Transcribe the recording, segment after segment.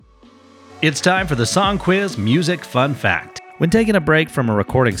It's time for the Song Quiz Music Fun Fact. When taking a break from a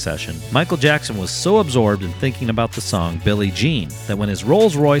recording session, Michael Jackson was so absorbed in thinking about the song Billie Jean that when his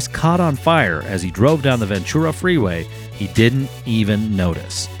Rolls-Royce caught on fire as he drove down the Ventura Freeway, he didn't even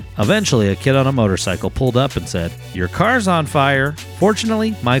notice. Eventually, a kid on a motorcycle pulled up and said, "Your car's on fire."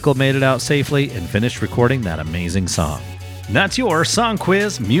 Fortunately, Michael made it out safely and finished recording that amazing song. That's your Song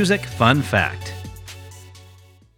Quiz Music Fun Fact.